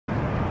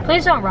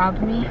Please don't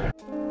rob me.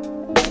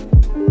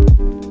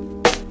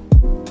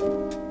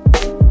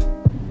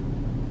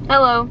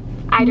 Hello.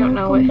 I don't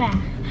know what.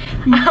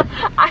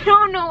 I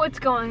don't know what's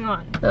going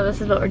on. So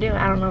this is what we're doing.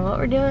 I don't know what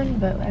we're doing,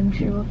 but I'm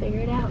sure we'll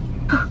figure it out.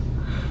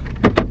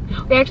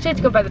 We actually have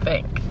to go by the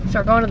bank, so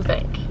we're going to the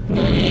bank.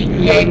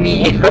 Yay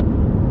me!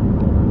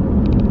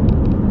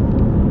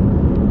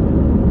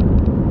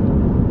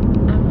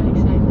 I'm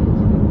excited.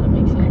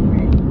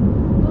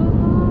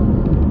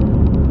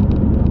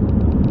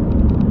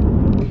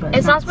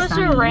 It's not supposed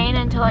to rain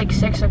until like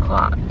 6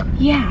 o'clock.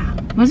 Yeah.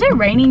 Was it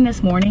raining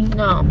this morning?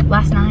 No.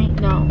 Last night?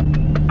 No.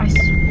 I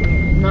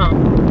swear. No.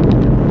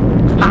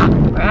 Ah,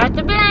 we're at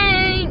the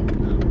bank.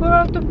 We're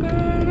at the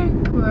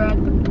bank. We're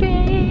at the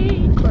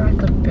bank. We're at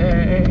the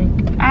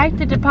bank. I have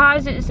to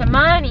deposit some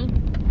money.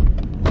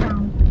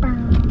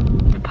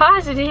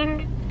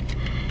 Depositing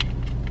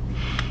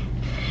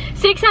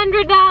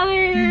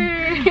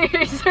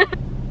 $600.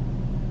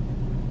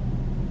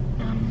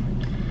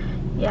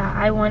 Yeah,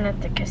 I won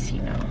at the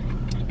casino,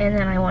 and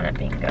then I won at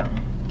bingo.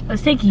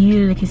 Let's take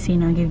you to the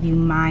casino and give you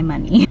my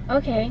money.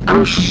 Okay.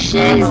 Oh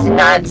shit,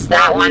 nuts,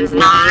 that one's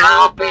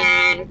not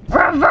open.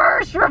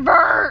 Reverse,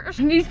 reverse.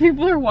 And these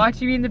people are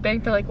watching me in the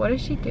bank. They're like, what is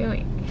she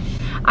doing?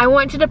 I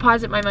want to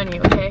deposit my money,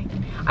 okay?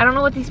 I don't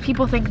know what these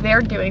people think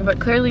they're doing, but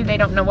clearly they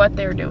don't know what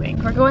they're doing.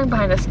 We're going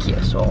behind this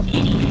kiosk.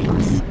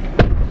 Idiots.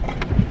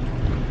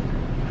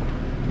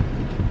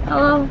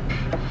 Hello?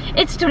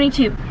 It's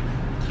 22.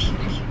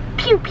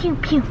 Pew, pew,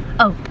 pew.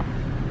 Oh.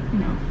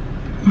 No.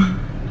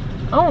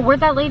 Oh, where'd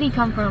that lady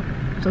come from?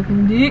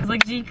 Looking dick.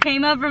 Like she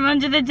came up from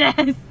under the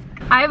desk.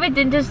 I have a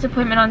dentist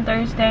appointment on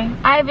Thursday.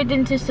 I have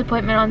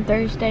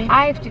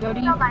to go to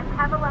you.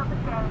 Have a lovely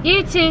day.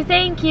 You too,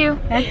 thank you.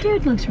 That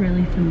dude looks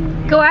really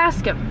familiar. Go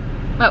ask him.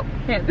 Oh,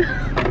 yeah.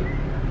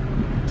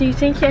 Do you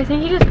think I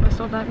think he just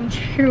whistled at me.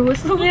 Your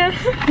whistle? Yeah.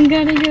 You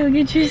gotta go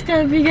get your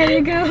stuff. You gotta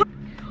go.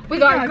 We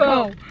gotta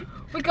go.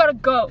 We gotta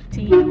go.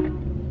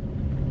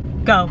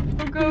 Go.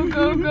 Go,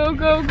 go, go,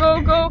 go,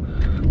 go, go,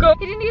 go.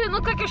 He didn't even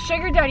look like a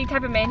sugar daddy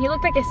type of man. He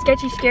looked like a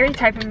sketchy, scary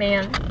type of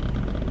man.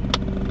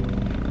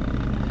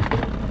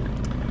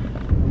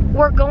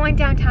 We're going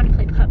downtown to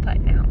play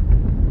putt-putt now.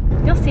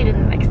 You'll see it in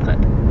the next clip.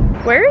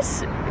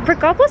 Where's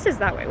Brickopolis? Is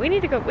that way. We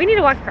need to go. We need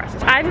to walk across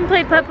this. I haven't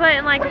played putt-putt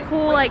in like a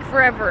cool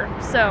forever.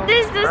 So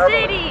this is the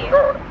city.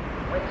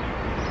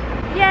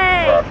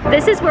 Yay!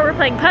 This is where we're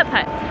playing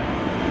putt-putt.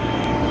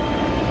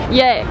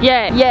 Yay,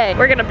 yay, yay.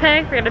 We're gonna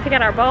pick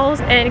out our balls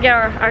and get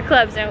our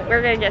clubs, and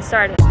we're gonna get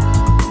started.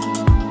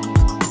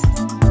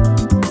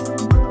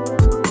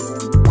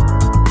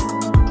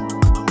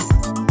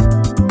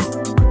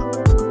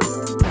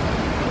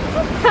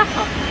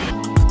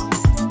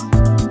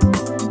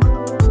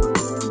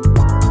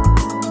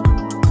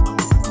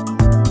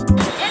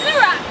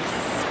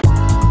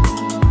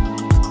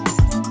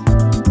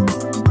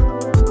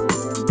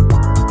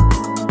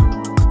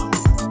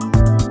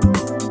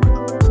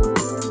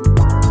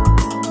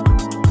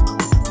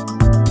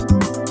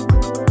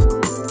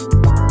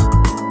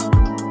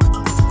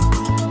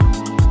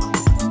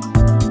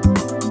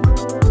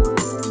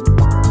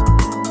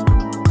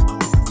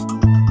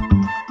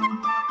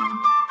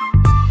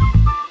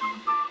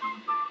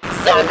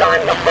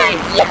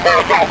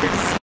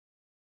 Yes!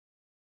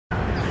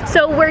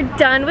 So we're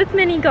done with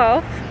mini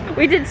golf.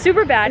 We did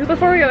super bad.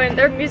 Before we go in,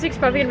 their music's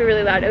probably gonna be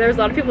really loud, and there's a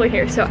lot of people in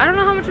here, so I don't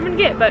know how much I'm gonna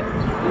get, but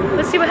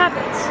let's see what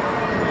happens.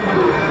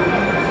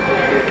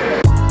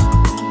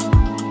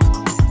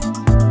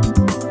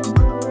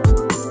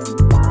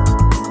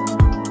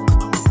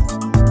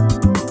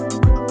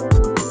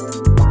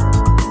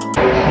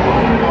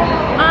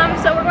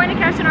 So we're going to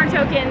cash in our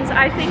tokens.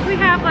 I think we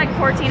have like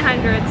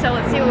 1,400, so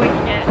let's see what we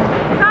can get.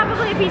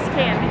 Probably a piece of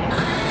candy.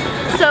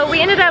 So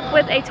we ended up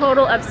with a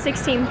total of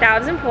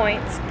 16,000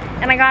 points,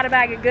 and I got a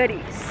bag of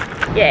goodies.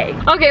 Yay.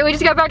 Okay, we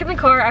just got back in the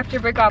car after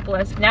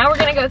Brickopolis. Now we're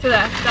gonna go through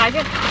the bag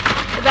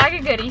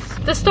of goodies.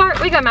 To start,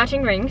 we got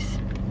matching rings,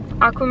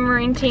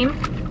 aquamarine team,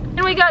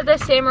 and we got the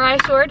samurai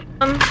sword.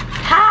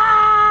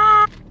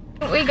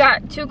 We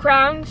got 2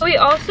 crowns. We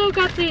also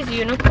got these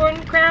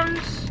unicorn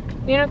crowns,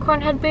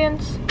 unicorn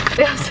headbands.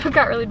 We also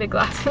got really big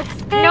glasses.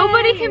 Hey.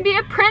 Nobody can be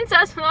a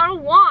princess without a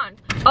wand.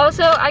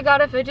 Also, I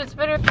got a fidget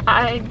spinner.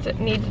 I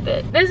needed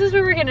it. This is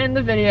where we're gonna end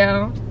the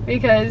video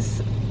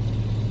because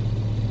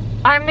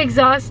I'm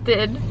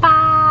exhausted.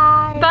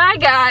 Bye. Bye,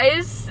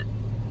 guys.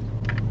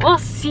 We'll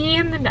see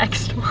you in the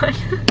next one.